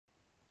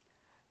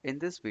In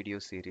this video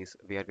series,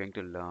 we are going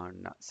to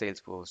learn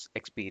Salesforce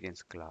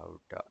Experience Cloud.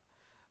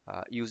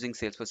 Using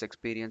Salesforce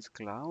Experience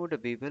Cloud,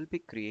 we will be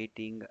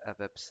creating a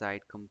website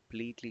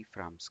completely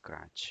from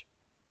scratch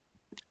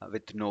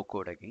with no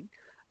code again.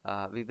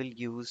 We will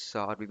use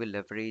or we will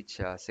leverage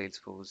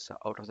Salesforce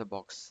out of the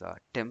box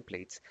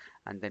templates,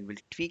 and then we'll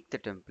tweak the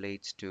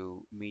templates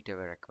to meet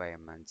our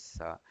requirements.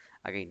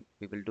 Again,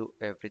 we will do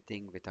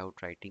everything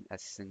without writing a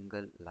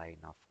single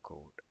line of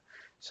code.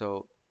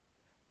 So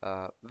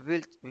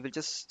we will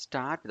just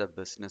start with a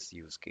business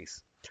use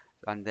case,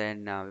 and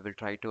then we will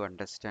try to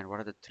understand what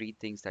are the three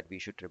things that we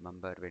should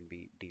remember when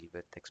we deal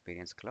with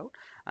Experience Cloud,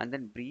 and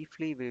then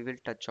briefly we will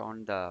touch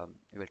upon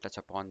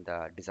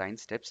the design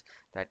steps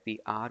that we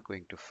are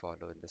going to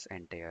follow in this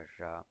entire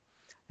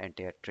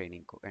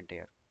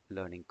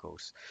learning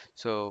course.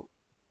 So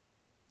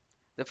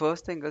the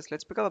first thing is,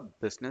 let's pick up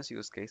a business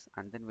use case,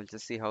 and then we'll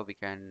just see how we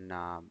can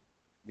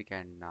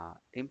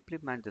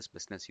implement this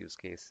business use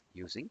case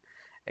using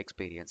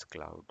Experience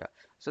Cloud.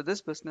 So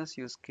this business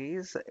use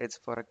case is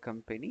for a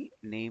company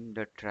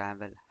named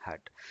Travel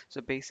Hut.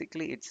 So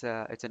basically, it's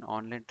an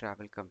online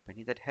travel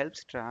company that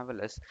helps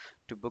travelers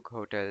to book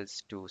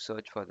hotels, to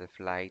search for the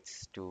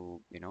flights, to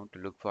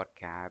look for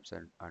cabs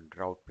and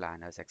route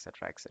planners,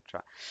 etc.,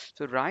 etc.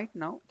 So right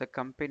now, the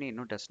company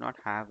does not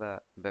have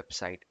a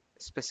website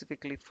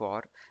specifically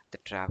for the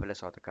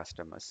travelers or the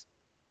customers.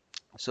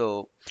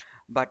 So,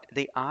 but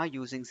they are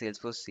using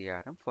Salesforce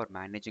CRM for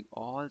managing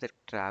all the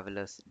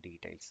travelers'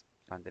 details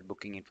and their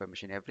booking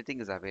information. Everything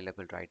is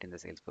available right in the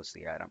Salesforce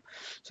CRM.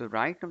 So,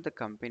 right now, the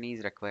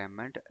company's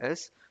requirement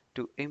is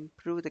to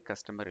improve the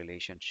customer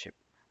relationship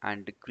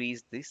and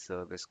decrease the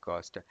service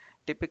cost.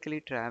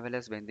 Typically,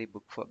 travelers, when they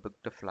book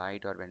the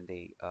flight or when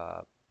they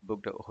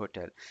book the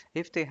hotel,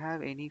 if they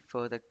have any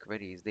further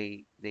queries,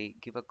 they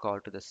give a call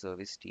to the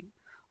service team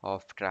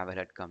of travel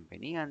at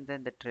company, and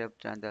then the trip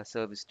and the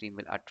service team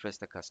will address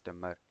the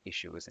customer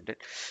issue, isn't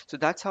it? So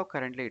that's how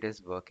currently it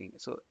is working.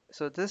 So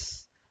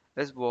this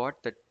is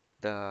what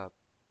the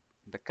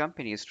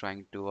company is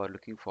trying to or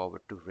looking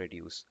forward to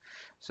reduce.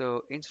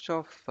 So instead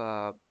of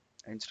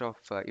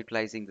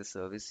utilizing the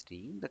service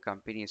team, the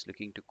company is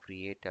looking to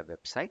create a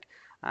website,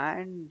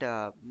 and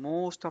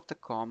most of the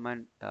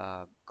common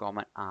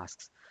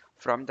asks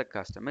from the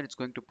customer, it's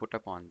going to put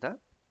up on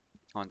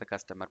the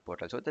customer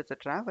portal, so that the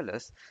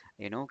travelers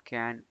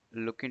can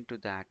look into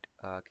that,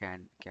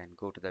 can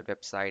go to the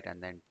website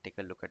and then take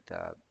a look at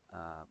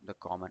the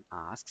common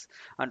asks.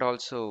 And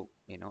also,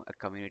 a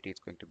community is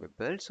going to be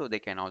built, so they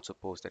can also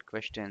post their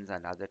questions,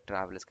 and other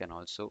travelers can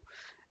also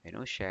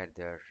share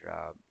their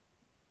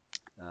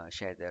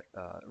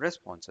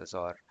responses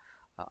or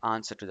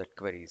answer to the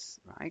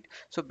queries, right?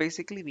 So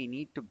basically, we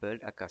need to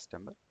build a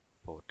customer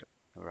portal,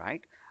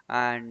 right?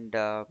 And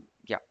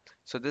yeah,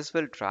 so this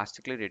will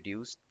drastically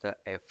reduce the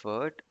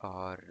effort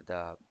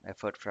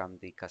from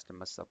the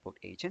customer support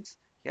agents.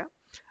 Yeah,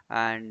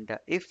 and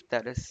if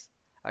there is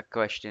a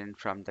question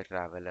from the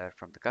traveler,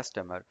 from the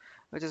customer,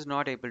 which is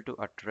not able to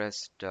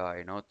address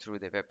through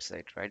the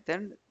website, right?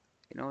 Then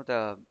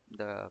the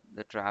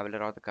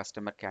traveler or the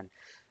customer can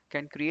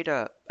create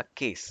a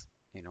case,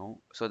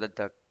 so that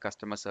the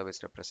customer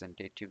service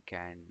representative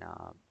can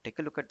take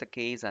a look at the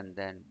case, and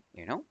then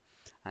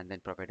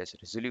provide us a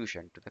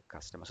resolution to the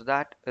customer. So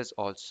that is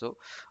also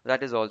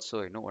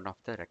one of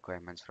the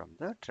requirements from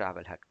the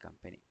travel hut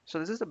company. So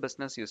this is the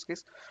business use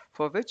case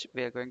for which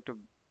we are going to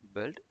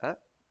build a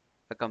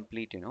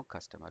complete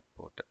customer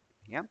portal.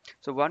 Yeah.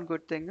 So one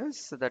good thing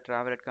is the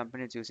travel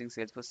company is using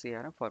Salesforce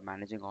CRM for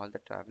managing all the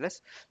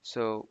travelers.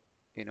 So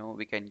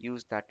we can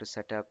use that to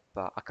set up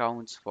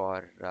accounts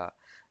for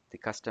the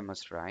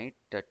customers, right,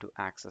 to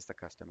access the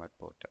customer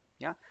portal.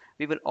 Yeah.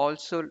 We will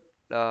also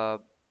uh,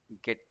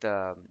 get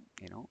the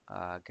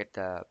get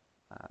the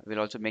we'll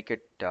also make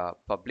it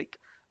public,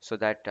 so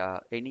that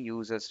any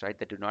users, right,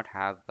 that do not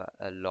have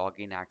a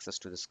login access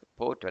to this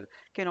portal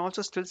can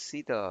also still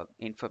see the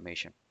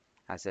information,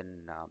 as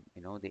in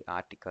the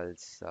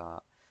articles, uh,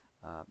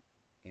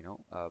 you know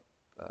uh,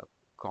 uh,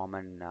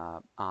 common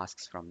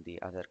asks from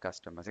the other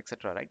customers,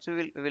 etc., right? So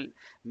we will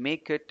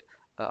make it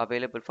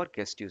available for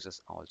guest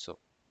users also.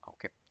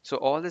 Okay, so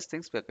all these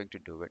things we're going to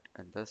do it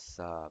in this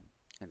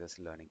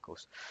learning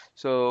course.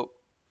 So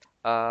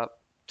uh,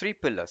 three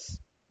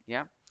pillars.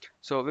 Yeah.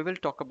 So we will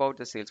talk about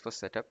the Salesforce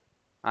setup,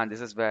 and this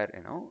is where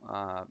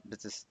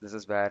this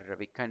is where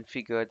we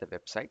configure the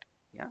website.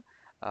 Yeah.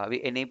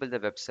 We enable the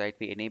website.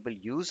 We enable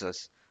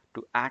users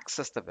to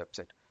access the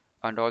website,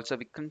 and also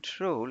we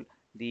control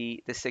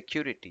the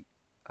security.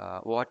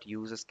 What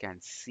users can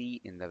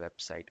see in the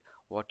website,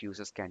 what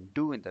users can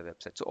do in the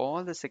website. So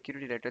all the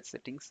security related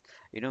settings,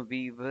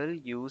 we will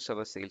use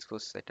our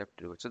Salesforce setup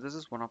to do it. So this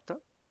is one of the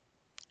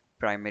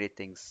primary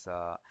things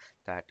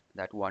that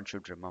one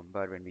should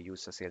remember when we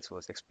use the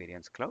Salesforce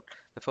Experience Cloud.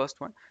 The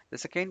first one. The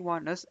second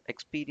one is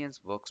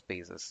experience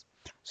workspaces.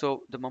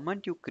 So the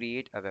moment you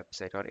create a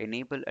website or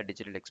enable a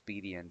digital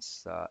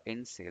experience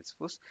in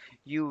Salesforce,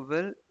 you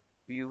will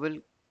you will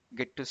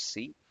get to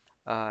see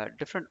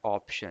different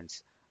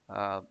options.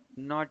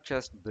 not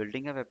just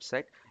building a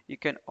website, you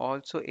can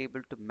also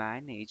able to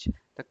manage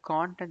the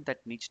content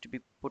that needs to be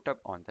put up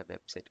on the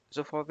website.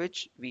 So for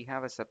which we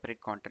have a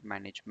separate content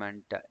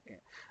management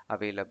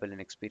available in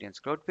Experience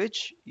Cloud,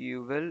 which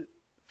you will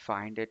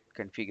find it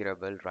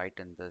configurable right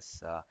in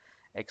this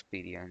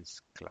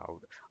Experience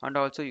Cloud. And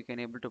also you can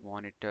able to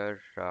monitor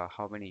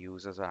how many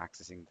users are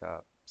accessing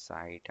the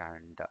site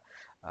and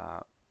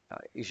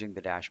using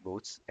the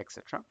dashboards,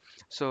 etc.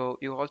 So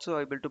you're also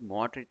able to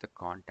moderate the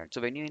content. So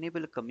when you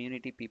enable a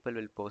community, people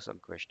will post some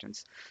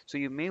questions. So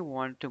you may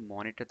want to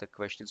monitor the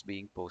questions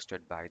being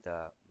posted by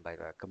the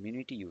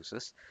community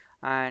users,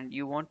 and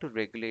you want to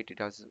regulate it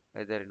as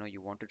either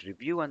you want to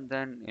review and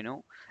then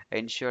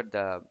ensure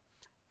the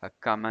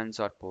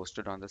comments are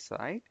posted on the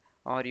site,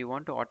 or you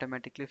want to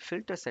automatically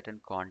filter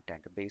certain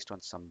content based on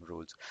some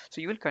rules.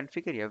 So you will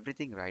configure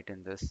everything right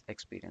in this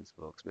experience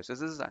workspace.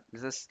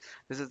 This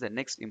is the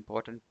next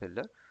important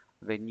pillar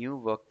when you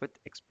work with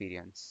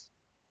Experience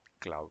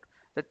Cloud.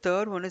 The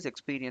third one is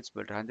Experience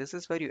Builder, and this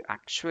is where you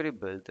actually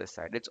build the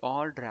site. It's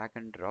all drag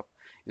and drop.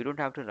 You don't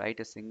have to write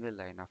a single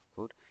line of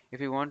code. If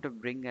you want to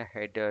bring a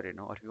header,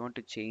 or if you want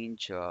to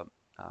change um,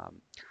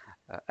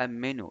 a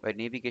menu, a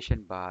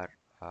navigation bar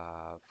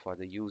for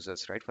the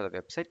users, right, for the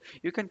website,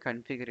 you can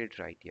configure it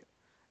right here.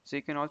 So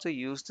you can also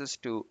use this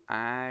to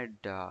add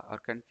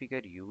or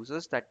configure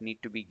users that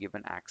need to be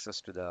given access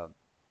to the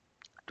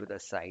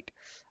site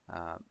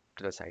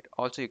to the site.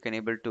 Also, you can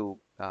able to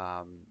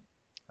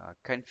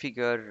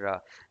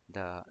configure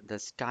the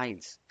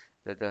styles,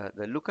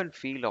 the look and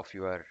feel of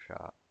your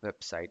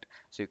website.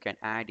 So you can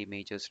add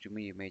images,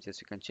 remove images,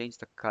 you can change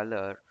the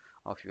color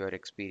of your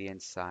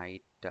experience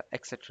site,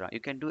 etc. You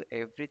can do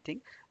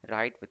everything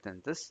right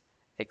within this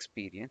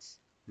experience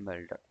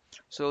builder.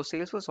 So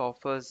Salesforce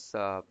offers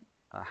a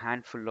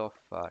handful of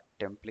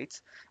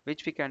templates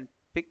which we can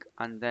pick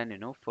and then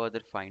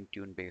further fine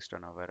tune based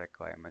on our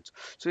requirements.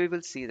 So we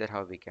will see that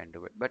how we can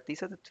do it. But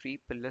these are the three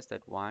pillars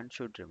that one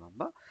should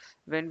remember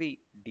when we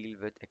deal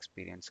with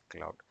Experience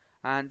Cloud.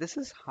 And this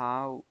is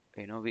how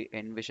we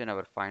envision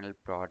our final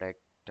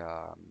product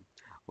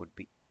would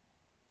be.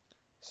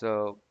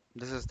 So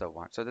this is the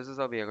one. So this is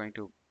how we are going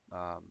to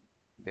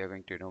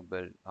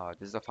build.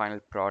 This is the final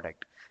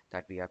product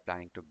that we are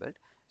planning to build.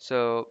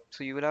 So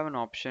you will have an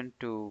option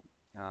to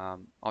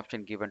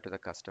option given to the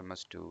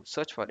customers to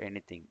search for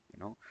anything.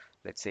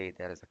 Let's say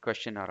there is a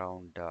question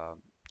around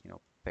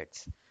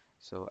pets.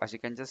 So as you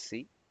can just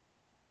see,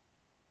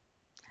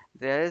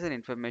 there is an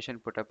information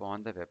put up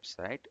on the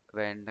website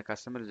when the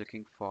customer is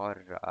looking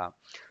for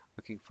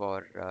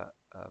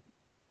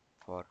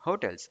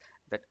hotels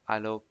that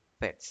allow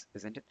pets,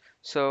 isn't it?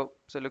 So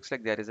looks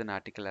like there is an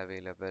article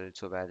available,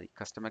 so where the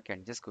customer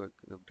can just go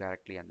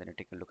directly and then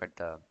take a look at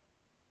the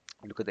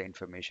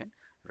information,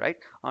 right?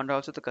 And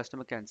also the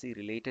customer can see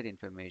related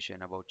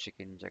information about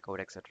chicken checkout,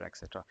 etc.,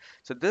 etc.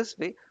 So this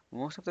way,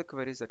 most of the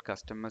queries that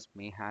customers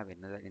may have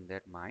in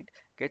their mind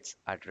gets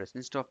addressed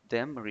instead of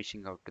them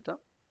reaching out to the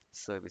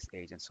service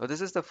agents. So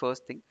this is the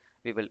first thing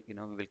we will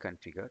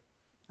configure.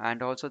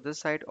 And also this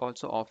site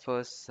also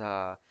offers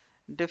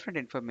different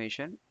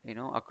information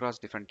across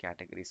different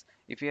categories.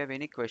 If you have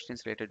any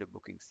questions related to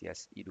bookings,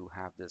 yes, you do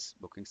have this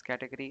bookings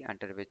category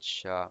under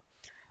which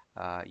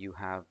you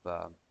have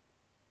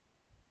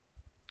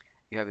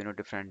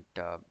different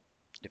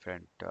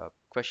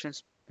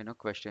questions,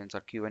 questions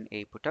or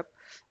Q&A put up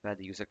where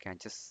the user can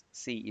just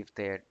see if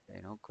their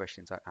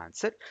questions are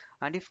answered,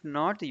 and if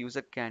not, the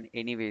user can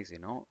anyways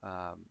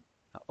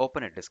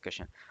open a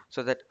discussion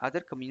so that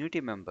other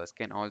community members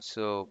can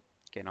also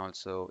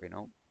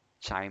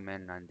chime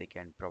in and they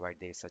can provide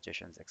their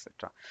suggestions,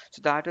 etc.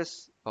 So that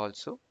is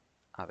also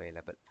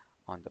available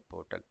on the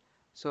portal.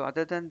 So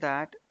other than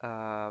that,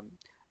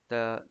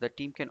 the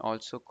team can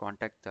also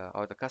contact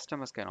or the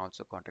customers can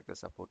also contact the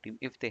support team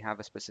if they have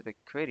a specific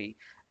query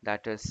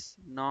that is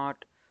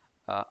not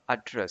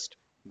addressed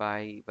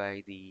by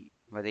the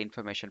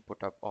information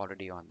put up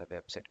already on the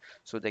website.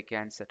 So they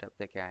can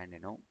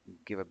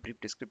give a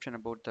brief description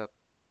about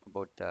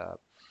the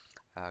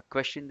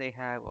question they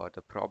have or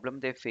the problem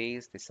they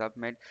face, they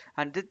submit,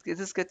 and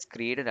this gets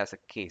created as a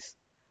case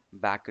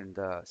back in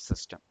the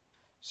system.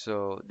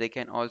 So they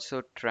can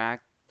also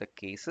track the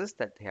cases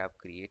that they have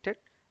created.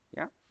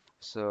 Yeah.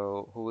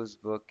 So who is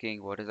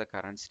working, what is the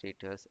current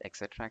status,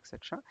 etc.,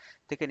 etc.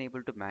 They can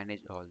able to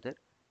manage all their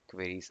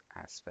queries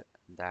as well.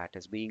 That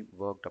is being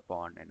worked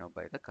upon,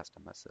 by the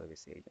customer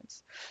service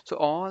agents. So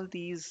all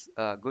these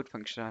good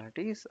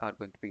functionalities are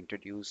going to be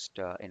introduced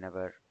in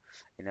our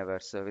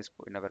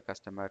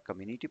customer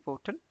community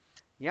portal.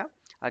 Yeah,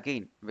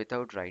 again,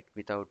 without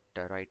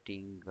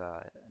writing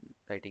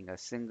a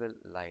single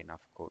line of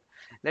code.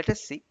 Let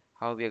us see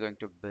how we are going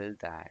to build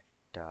that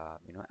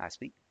as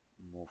we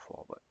move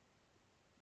forward.